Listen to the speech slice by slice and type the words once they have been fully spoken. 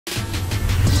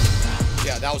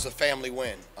Yeah, that was a family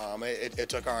win. It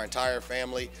took our entire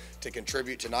family to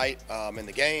contribute tonight in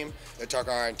the game. It took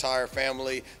our entire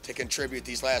family to contribute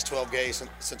these last 12 days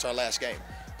since our last game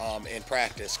in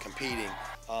practice, competing,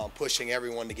 pushing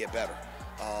everyone to get better.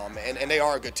 And they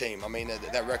are a good team. I mean,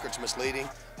 that record's misleading.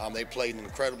 They played an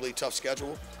incredibly tough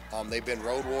schedule. They've been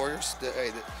road warriors.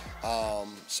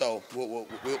 So we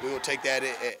will take that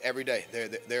every day.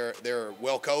 They're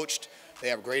well coached. They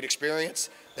have great experience.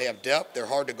 They have depth. They're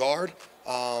hard to guard.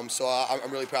 So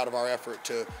I'm really proud of our effort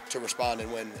to respond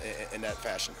and win in that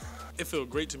fashion. It feels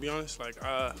great, to be honest. Like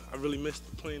I really missed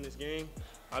playing this game.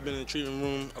 I've been in the treatment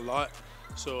room a lot,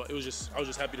 so I was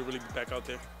just happy to really be back out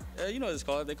there. You know what it's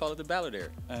called? They call it the Ballard Era.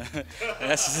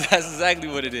 That's exactly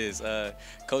what it is.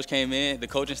 Coach came in, the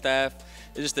coaching staff,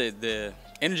 it's just the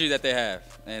energy that they have,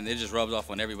 and it just rubs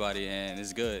off on everybody, and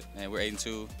it's good. And we're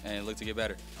 8-2, and look to get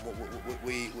better.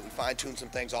 We fine-tuned some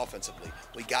things offensively.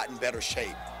 We got in better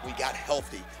shape. We got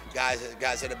healthy. Guys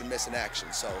that have been missing action.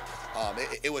 So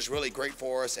it was really great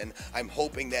for us, and I'm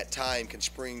hoping that time can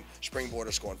springboard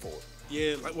us going forward.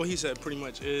 Yeah, like what he said, pretty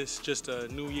much. It's just a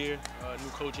new year, new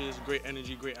coaches, great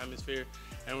energy, great atmosphere,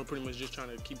 and we're pretty much just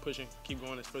trying to keep pushing, keep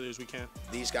going as further as we can.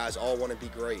 These guys all want to be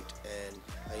great,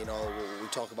 and you know, we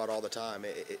talk about all the time.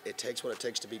 It takes what it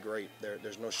takes to be great.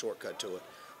 There's no shortcut to it.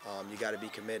 You got to be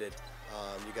committed.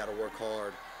 You got to work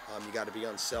hard. You got to be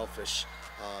unselfish.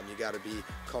 You got to be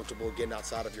comfortable getting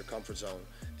outside of your comfort zone.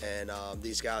 And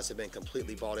these guys have been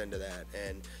completely bought into that.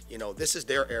 And you know, this is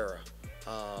their era.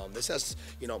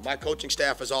 My coaching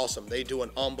staff is awesome. They do an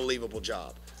unbelievable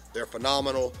job. They're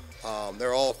phenomenal.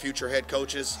 They're all future head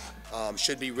coaches.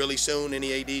 Should be really soon.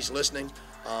 Any ADs listening,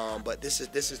 but this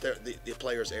is the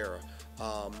players' era.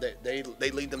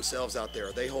 They lead themselves out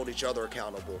there. They hold each other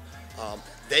accountable.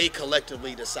 They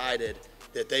collectively decided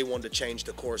that they wanted to change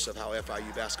the course of how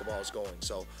FIU basketball is going.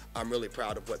 So I'm really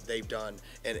proud of what they've done,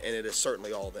 and it is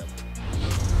certainly all them.